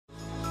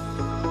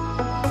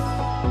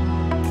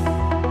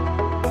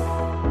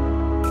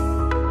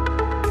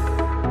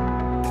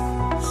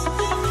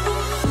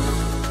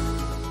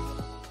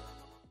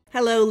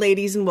Hello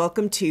ladies and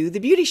welcome to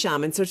The Beauty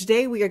Shaman. So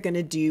today we are going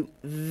to do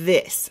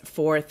this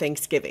for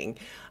Thanksgiving.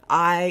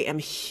 I am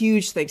a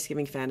huge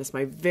Thanksgiving fan. It's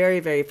my very,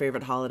 very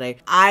favorite holiday.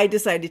 I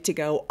decided to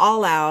go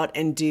all out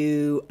and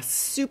do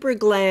super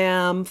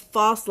glam,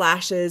 false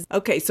lashes.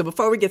 Okay, so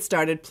before we get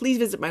started, please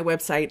visit my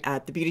website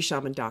at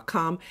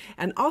thebeautyshaman.com.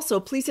 And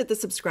also please hit the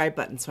subscribe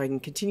button so I can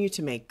continue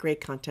to make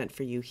great content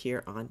for you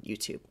here on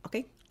YouTube.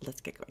 Okay, let's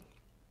get going.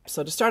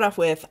 So to start off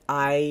with,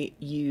 I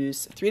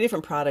use 3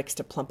 different products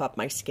to plump up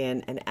my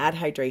skin and add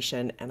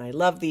hydration, and I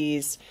love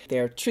these.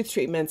 They're truth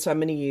treatments, so I'm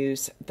going to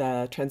use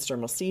the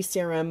transdermal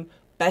C-SERUM,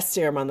 best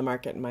serum on the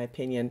market in my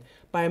opinion,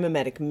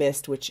 BIOMIMETIC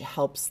mist, which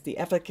helps the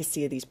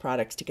efficacy of these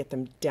products to get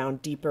them down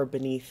deeper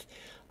beneath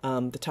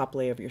the top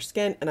layer of your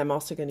skin. And I'm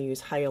also going to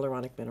use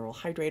hyaluronic mineral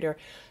hydrator.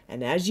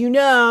 And as you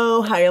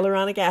know,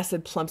 hyaluronic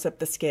acid plumps up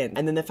the skin.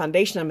 And then the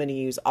foundation I'm going to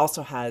use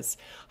also has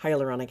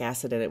hyaluronic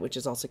acid in it, which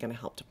is also going to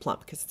help to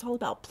plump because it's all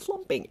about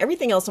plumping.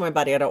 Everything else on my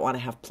body I don't want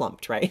to have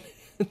plumped, right?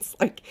 It's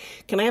like,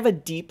 can I have a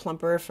deep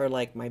plumper for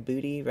like my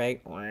booty,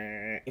 right?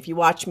 If you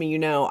watch me, you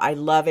know I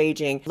love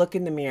aging. Look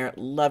in the mirror,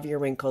 love your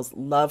wrinkles,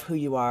 love who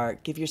you are.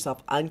 Give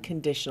yourself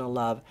unconditional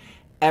love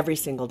every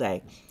single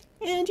day.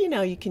 And you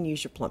know, you can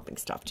use your plumping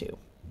stuff too.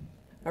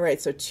 All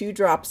right, so 2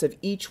 drops of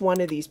each one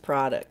of these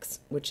products,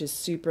 which is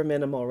super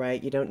minimal,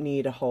 right? You don't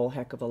need a whole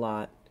heck of a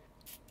lot.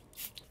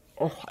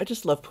 Oh, I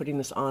just love putting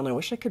this on. I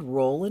wish I could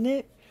roll in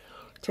it,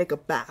 take a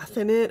bath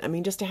in it. I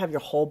mean, just to have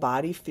your whole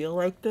body feel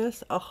like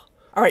this. Oh.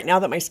 All right, now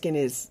that my skin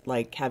is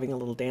like having a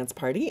little dance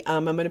party,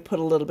 I'm going to put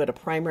a little bit of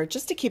primer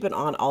just to keep it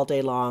on all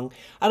day long.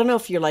 I don't know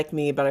if you're like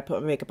me, but I put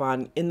my makeup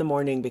on in the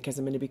morning because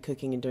I'm going to be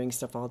cooking and doing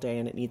stuff all day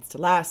and it needs to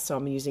last. So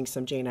I'm using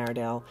some Jane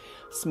Iredale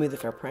Smooth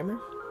Affair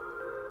Primer.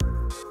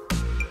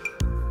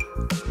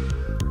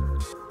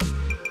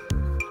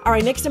 All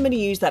right, next I'm going to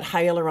use that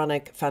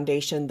hyaluronic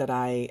foundation that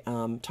I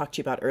talked to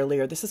you about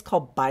earlier. This is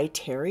called By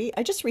Terry.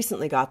 I just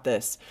recently got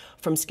this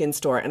from Skin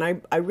Store, and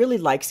I really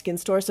like Skin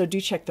Store, so do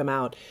check them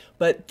out.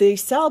 But they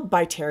sell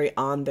By Terry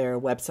on their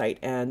website,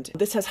 and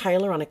this has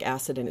hyaluronic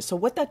acid in it. So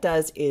what that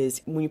does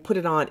is when you put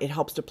it on, it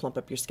helps to plump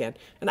up your skin.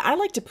 And I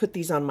like to put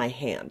these on my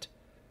hand.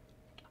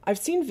 I've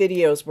seen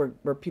videos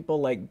where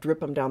people like drip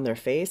them down their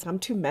face. I'm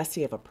too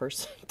messy of a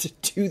person to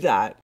do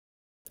that.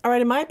 All right,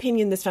 in my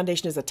opinion, this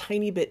foundation is a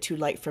tiny bit too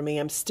light for me.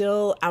 I'm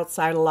still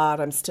outside a lot.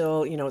 I'm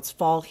still, you know, it's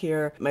fall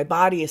here. My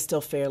body is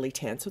still fairly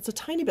tan, so it's a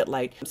tiny bit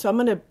light. So I'm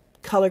going to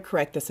color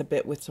correct this a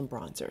bit with some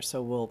bronzer.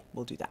 So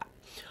we'll do that.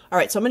 All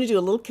right, so I'm going to do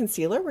a little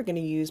concealer. We're going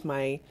to use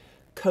my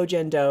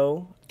Kojen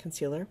Do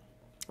concealer.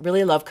 I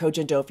really love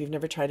Kojen Do if you've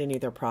never tried any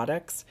of their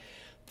products.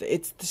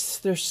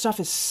 Their stuff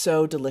is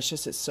so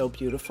delicious. It's so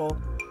beautiful.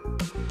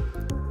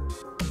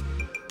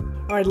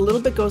 All right, a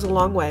little bit goes a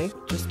long way,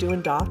 just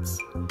doing dots,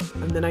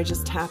 and then I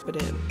just tap it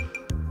in.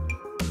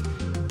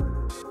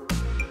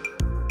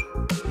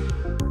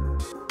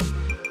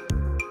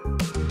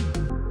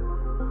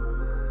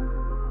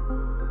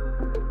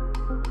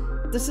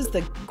 This is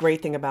the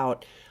great thing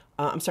about,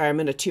 I'm sorry, I'm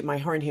going to toot my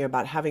horn here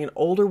about having an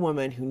older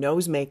woman who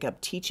knows makeup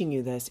teaching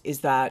you this, is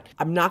that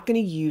I'm not going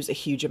to use a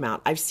huge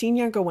amount. I've seen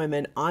younger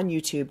women on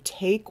YouTube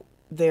take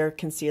their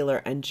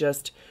concealer and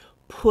just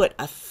put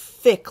a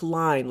thick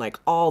line, like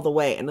all the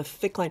way, and a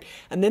thick line,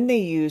 and then they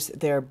use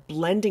their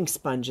blending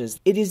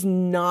sponges. It is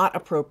not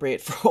appropriate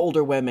for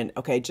older women,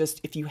 okay? Just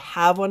if you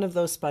have one of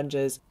those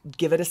sponges,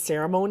 give it a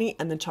ceremony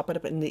and then chop it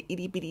up into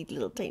itty bitty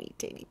little tiny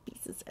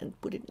pieces and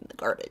put it in the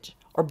garbage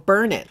or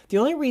burn it. The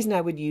only reason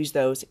I would use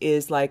those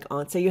is like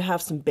on, say you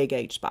have some big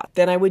age spots,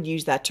 then I would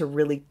use that to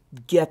really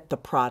get the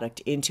product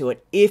into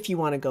it. If you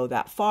want to go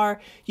that far,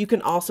 you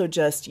can also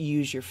just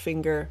use your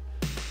finger.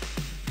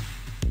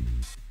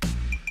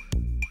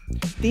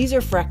 These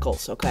are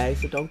freckles, okay?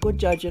 So don't go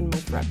judging my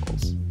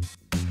freckles.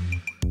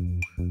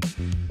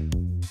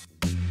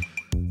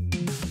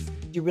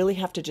 You really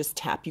have to just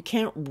tap. You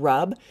can't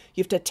rub,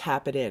 you have to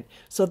tap it in.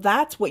 So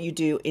that's what you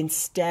do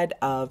instead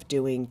of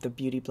doing the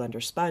Beauty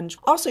Blender sponge.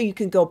 Also, you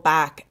can go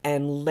back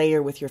and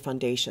layer with your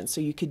foundation.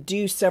 So you could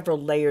do several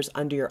layers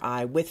under your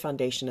eye with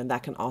foundation, and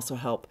that can also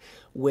help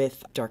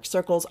with dark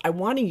circles. I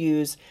want to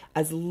use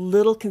as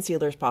little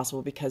concealer as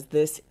possible because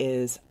this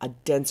is a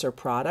denser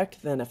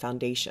product than a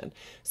foundation.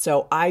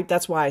 So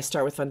that's why I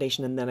start with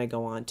foundation and then I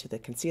go on to the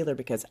concealer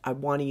because I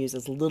want to use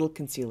as little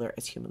concealer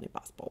as humanly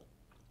possible.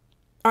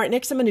 All right,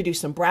 next I'm going to do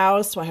some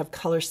brows. So I have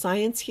Color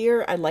Science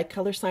here. I like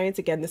Color Science.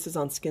 Again, this is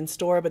on Skin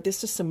Store, but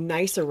this is some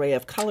nice array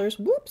of colors.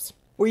 Whoops.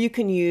 Where you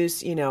can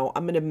use, you know,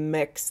 I'm going to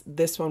mix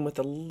this one with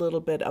a little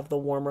bit of the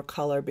warmer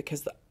color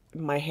because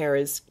my hair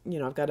is, you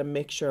know, I've got a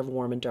mixture of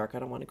warm and dark. I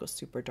don't want to go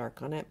super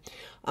dark on it.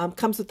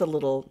 Comes with a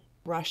little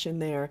brush in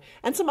there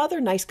and some other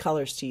nice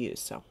colors to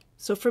use.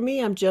 So for me,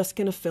 I'm just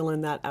going to fill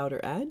in that outer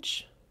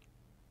edge.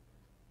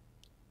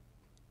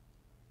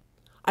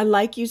 I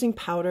like using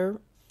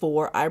powder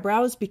for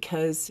eyebrows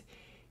because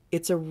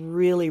it's a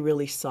really,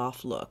 really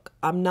soft look.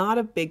 I'm not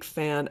a big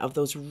fan of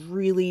those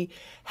really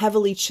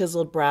heavily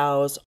chiseled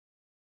brows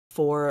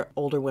for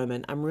older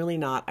women. I'm really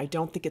not. I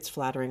don't think it's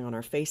flattering on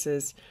our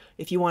faces.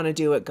 If you want to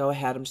do it, go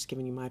ahead. I'm just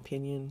giving you my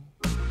opinion.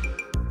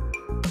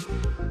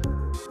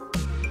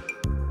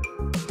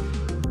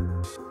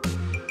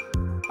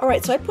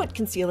 right, so I put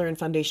concealer and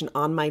foundation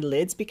on my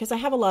lids because I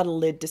have a lot of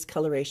lid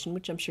discoloration,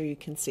 which I'm sure you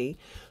can see.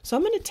 So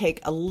I'm going to take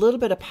a little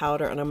bit of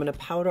powder and I'm going to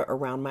powder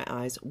around my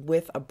eyes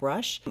with a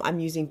brush. I'm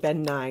using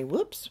Ben Nye,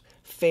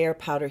 Fair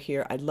powder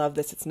here. I love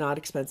this. It's not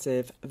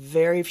expensive,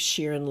 very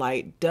sheer and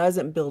light,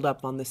 doesn't build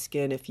up on the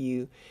skin if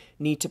you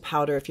need to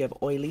powder if you have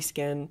oily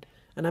skin.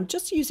 And I'm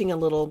just using a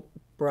little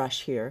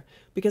brush here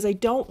because I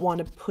don't want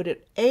to put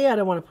it, I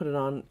don't want to put it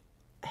on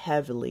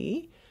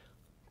heavily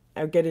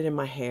or get it in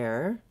my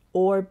hair,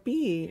 or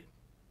B,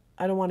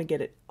 I don't want to get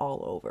it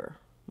all over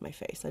my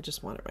face. I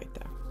just want it right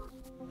there.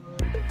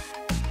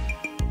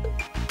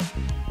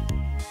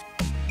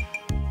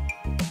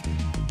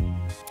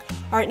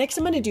 All right, next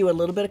I'm going to do a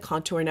little bit of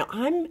contour. Now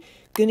I'm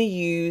going to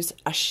use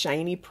a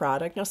shiny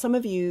product. Now some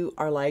of you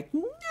are like,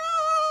 no.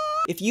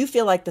 If you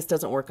feel like this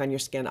doesn't work on your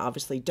skin,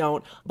 obviously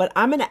don't. But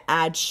I'm going to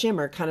add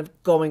shimmer kind of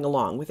going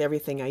along with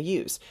everything I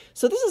use.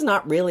 So this is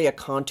not really a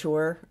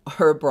contour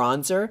or a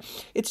bronzer.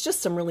 It's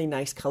just some really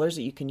nice colors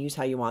that you can use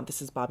how you want.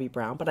 This is Bobbi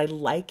Brown, but I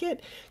like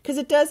it because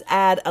it does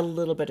add a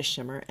little bit of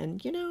shimmer.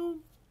 And you know,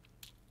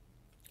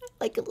 I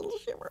like a little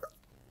shimmer.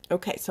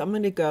 Okay, so I'm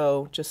going to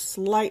go just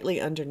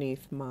slightly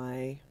underneath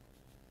my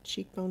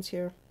cheekbones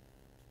here.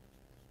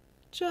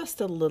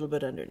 Just a little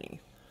bit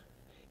underneath.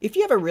 If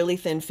you have a really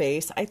thin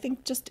face, I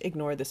think just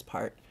ignore this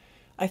part.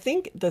 I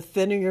think the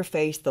thinner your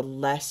face, the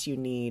less you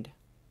need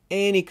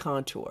any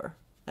contour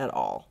at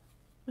all.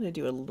 I'm going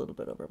to do a little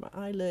bit over my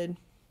eyelid.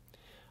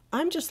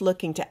 I'm just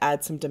looking to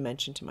add some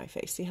dimension to my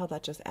face. See how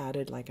that just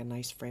added like a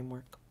nice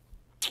framework?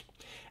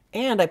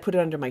 And I put it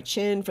under my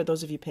chin for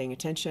those of you paying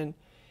attention.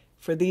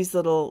 For these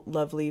little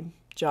lovely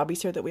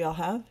jobbies here that we all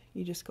have,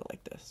 you just go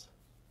like this.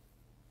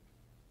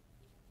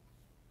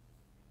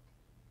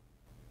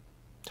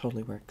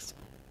 Totally works.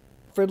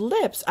 For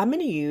lips, I'm going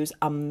to use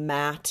a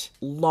matte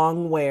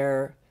long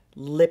wear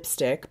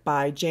lipstick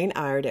by Jane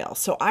Iredale.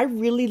 So I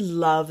really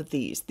love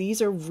these.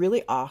 These are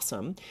really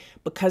awesome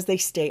because they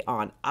stay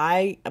on.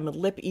 I am a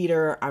lip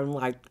eater. I'm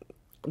like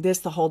this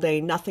the whole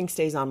day. Nothing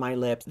stays on my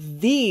lips.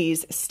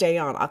 These stay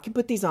on. I can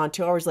put these on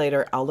 2 hours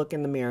later. I'll look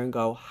in the mirror and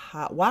go,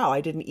 wow,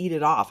 I didn't eat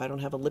it off. I don't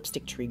have a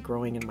lipstick tree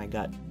growing in my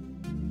gut.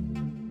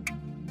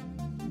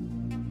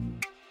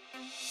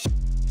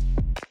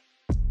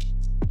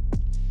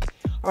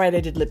 All right,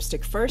 I did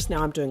lipstick first.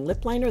 Now I'm doing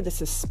lip liner.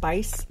 This is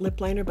Spice Lip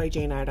Liner by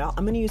Jane Iredale.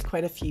 I'm going to use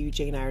quite a few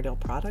Jane Iredale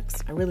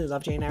products. I really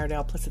love Jane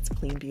Iredale, plus it's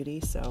clean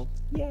beauty, so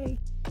yay.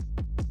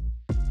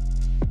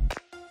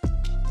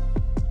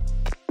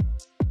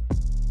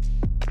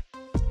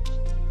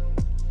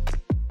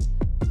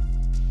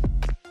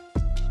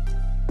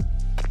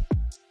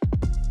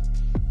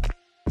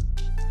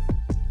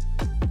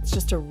 It's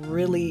just a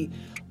really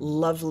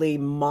lovely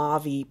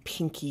mauvey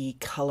pinky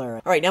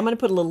color. All right, now I'm going to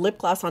put a little lip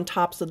gloss on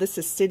top. So this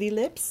is City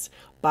Lips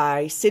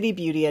by City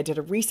Beauty. I did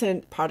a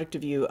recent product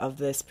review of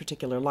this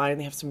particular line.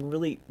 They have some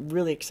really,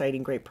 really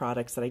exciting, great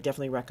products that I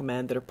definitely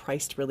recommend that are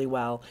priced really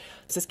well.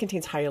 So this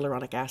contains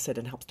hyaluronic acid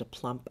and helps to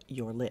plump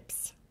your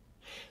lips.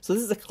 So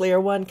this is a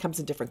clear one, comes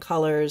in different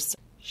colors.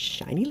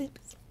 Shiny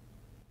lips.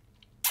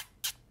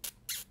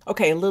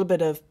 Okay, a little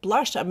bit of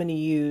blush. I'm going to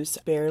use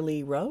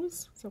Barely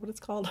Rose. Is that what it's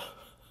called?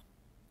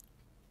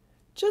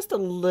 Just a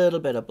little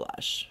bit of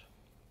blush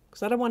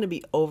because I don't want to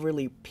be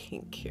overly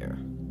pink here.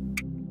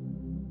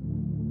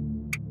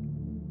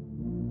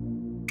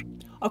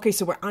 Okay,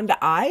 so we're on to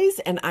eyes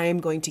and I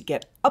am going to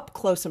get up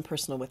close and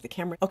personal with the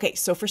camera. Okay,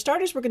 so for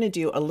starters, we're going to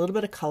do a little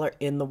bit of color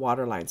in the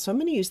waterline. So I'm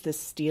going to use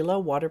this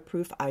Stila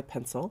waterproof eye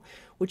pencil,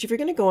 which if you're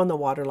going to go on the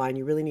waterline,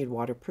 you really need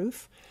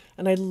waterproof.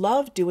 And I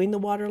love doing the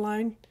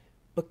waterline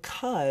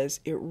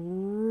because it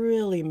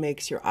really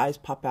makes your eyes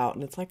pop out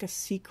and it's like a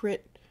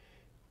secret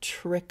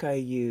trick I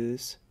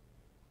use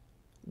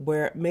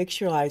where it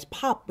makes your eyes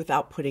pop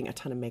without putting a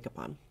ton of makeup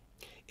on.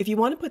 If you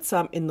want to put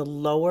some in the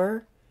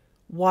lower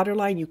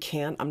waterline, you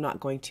can. I'm not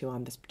going to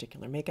on this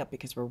particular makeup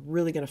because we're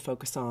really going to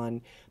focus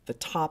on the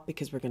top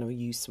because we're going to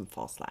use some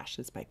false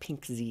lashes by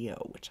Pink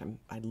Zio, which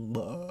I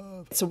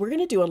love. So we're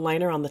going to do a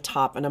liner on the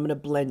top and I'm going to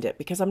blend it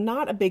because I'm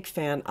not a big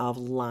fan of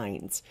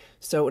lines.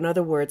 So in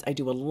other words, I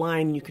do a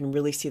line and you can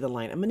really see the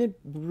line. I'm going to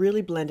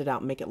really blend it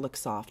out and make it look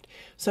soft.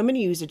 So I'm going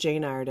to use a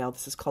Jane Iredale.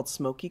 This is called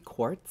Smoky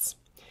Quartz.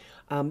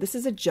 This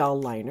is a gel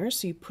liner,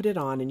 so you put it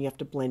on and you have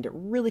to blend it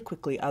really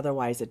quickly,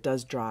 otherwise it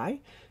does dry.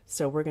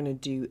 So we're going to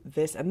do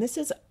this, and this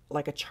is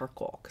like a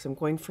charcoal because I'm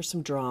going for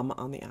some drama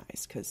on the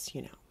eyes because,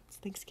 you know, it's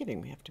Thanksgiving,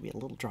 we have to be a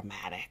little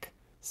dramatic.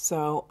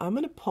 So I'm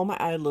going to pull my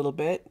eye a little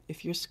bit.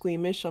 If you're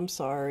squeamish, I'm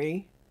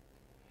sorry.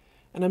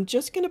 And I'm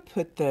just going to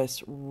put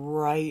this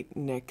right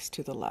next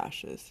to the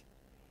lashes.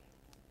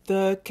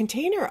 The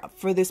container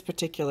for this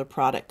particular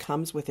product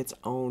comes with its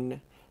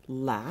own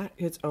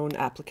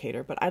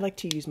applicator, but I like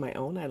to use my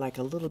own. I like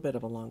a little bit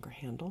of a longer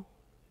handle,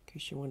 in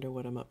case you wonder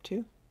what I'm up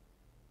to.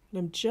 And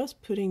I'm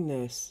just putting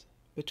this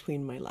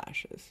between my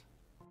lashes.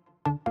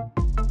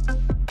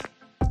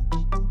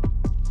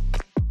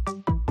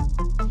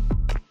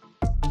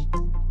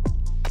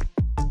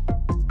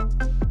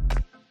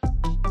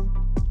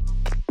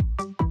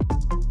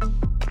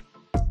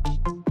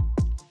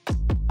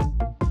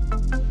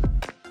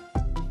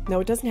 Now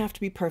it doesn't have to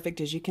be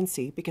perfect, as you can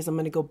see, because I'm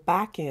going to go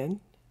back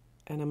in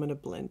and I'm going to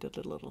blend it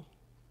a little.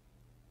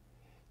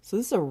 So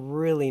this is a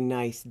really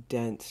nice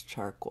dense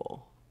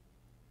charcoal.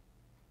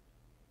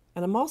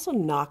 And I'm also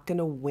not going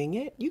to wing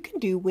it. You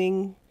can do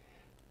wing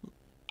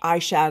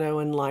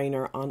eyeshadow and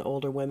liner on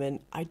older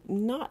women. I'm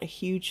not a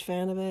huge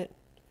fan of it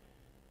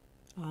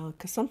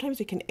because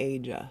sometimes it can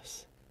age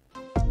us.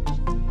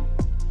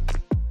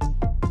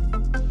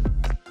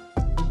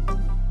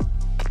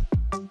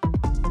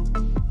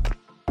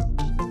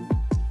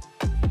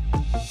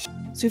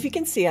 So if you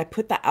can see, I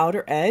put the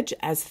outer edge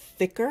as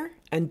thicker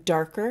and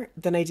darker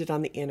than I did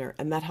on the inner,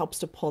 and that helps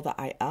to pull the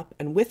eye up.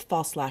 And with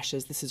false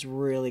lashes, this is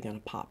really going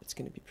to pop. It's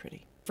going to be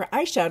pretty. For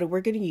eyeshadow,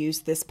 we're going to use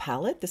this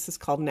palette. This is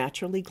called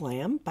Naturally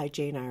Glam by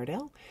Jane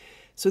Iredale.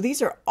 So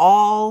these are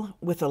all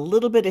with a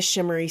little bit of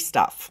shimmery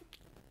stuff.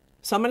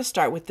 So I'm going to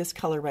start with this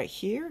color right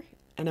here,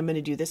 and I'm going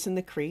to do this in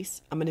the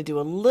crease. I'm going to do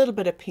a little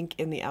bit of pink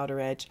in the outer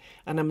edge,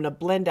 and I'm going to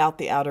blend out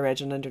the outer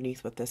edge and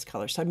underneath with this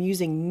color. So I'm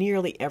using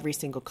nearly every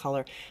single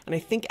color, and I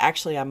think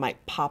actually I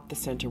might pop the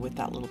center with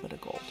that little bit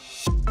of gold.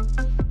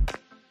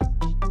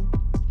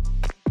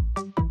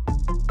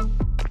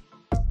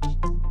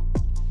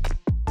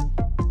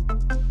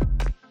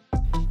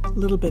 A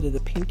little bit of the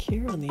pink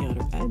here on the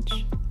outer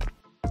edge.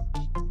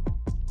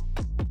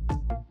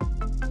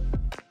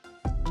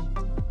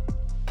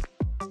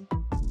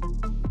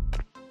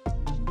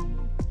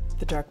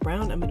 The dark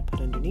brown I'm going to put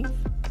underneath.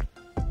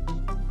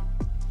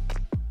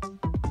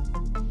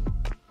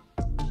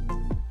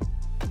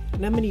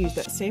 And I'm going to use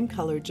that same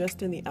color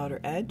just in the outer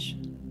edge.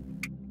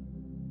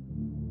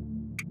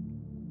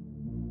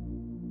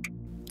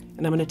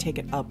 And I'm going to take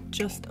it up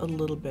just a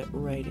little bit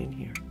right in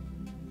here.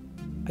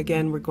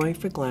 Again, we're going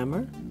for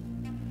glamour.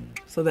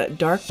 So that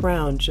dark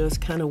brown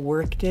just kind of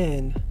worked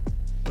in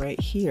right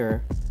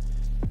here.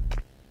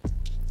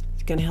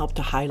 It's going to help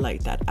to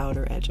highlight that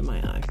outer edge of my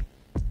eye.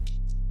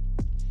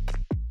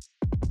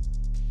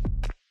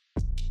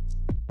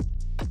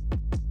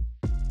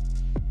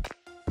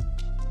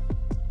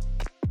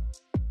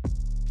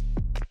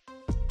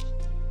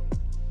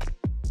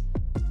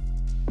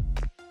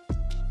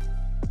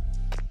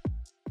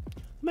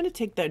 I'm going to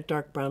take that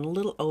dark brown a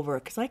little over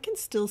because I can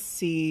still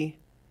see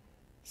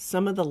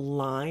some of the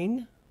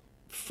line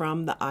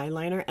from the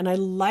eyeliner, and I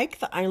like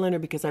the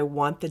eyeliner because I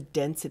want the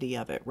density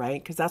of it,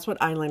 right? Because that's what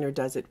eyeliner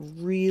does. It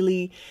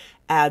really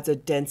adds a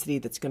density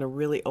that's going to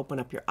really open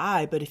up your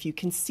eye. But if you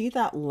can see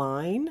that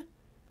line,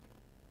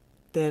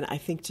 then I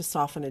think to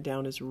soften it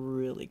down is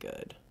really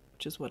good,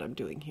 which is what I'm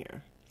doing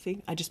here.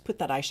 See, I just put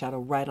that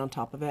eyeshadow right on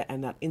top of it,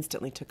 and that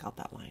instantly took out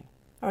that line.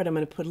 All right, I'm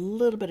going to put a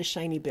little bit of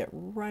shiny bit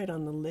right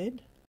on the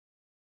lid.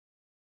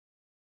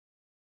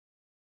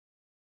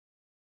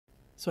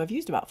 So I've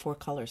used about 5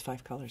 colors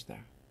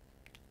there.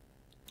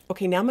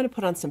 Okay, now I'm going to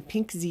put on some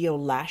Pink Zeo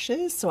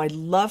lashes. So I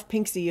love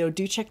Pink Zeo.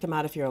 Do check them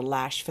out if you're a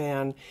lash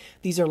fan.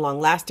 These are long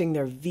lasting.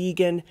 They're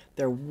vegan.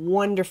 They're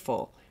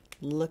wonderful.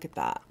 Look at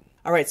that.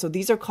 All right, so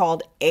these are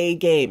called A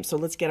Game. So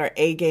let's get our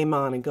A game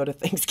on and go to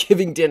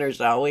Thanksgiving dinner,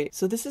 shall we?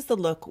 So this is the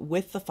look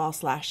with the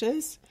false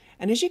lashes.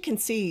 And as you can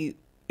see,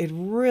 it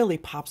really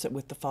pops it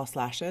with the false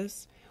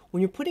lashes.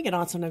 When you're putting it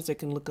on, sometimes it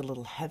can look a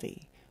little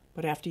heavy.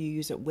 But after you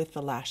use it with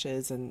the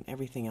lashes and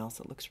everything else,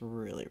 it looks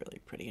really, really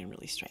pretty and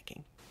really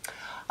striking.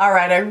 All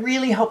right, I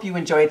really hope you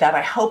enjoyed that.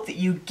 I hope that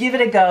you give it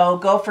a go.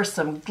 Go for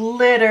some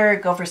glitter,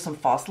 go for some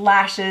false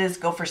lashes,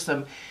 go for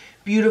some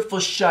beautiful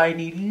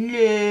shiny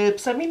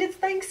lips. I mean, it's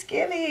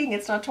Thanksgiving.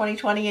 It's not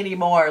 2020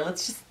 anymore.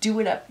 Let's just do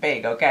it up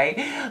big,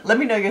 okay? Let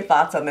me know your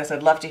thoughts on this.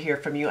 I'd love to hear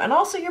from you. And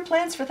also your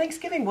plans for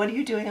Thanksgiving. What are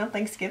you doing on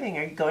Thanksgiving?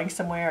 Are you going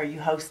somewhere? Are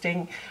you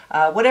hosting?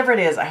 Whatever it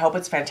is, I hope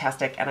it's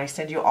fantastic. And I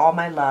send you all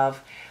my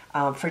love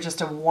for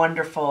just a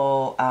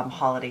wonderful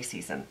holiday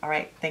season. All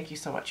right, thank you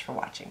so much for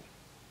watching.